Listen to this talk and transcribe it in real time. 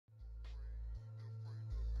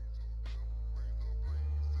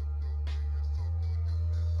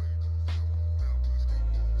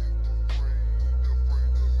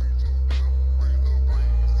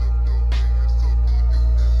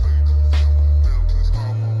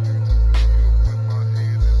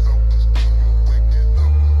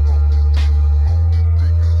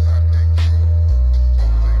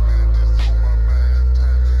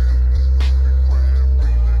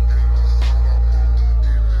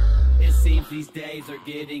seems these days are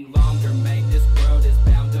getting longer. Make this world is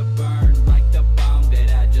bound to burn like the bomb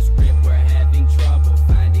that I just ripped. We're having trouble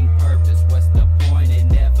finding purpose. What's the point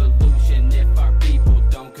in evolution if our people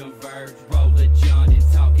don't converge? Roll a joint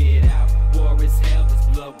and talk it out. War is hell, this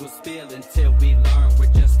blood will spill until we learn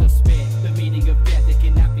we're just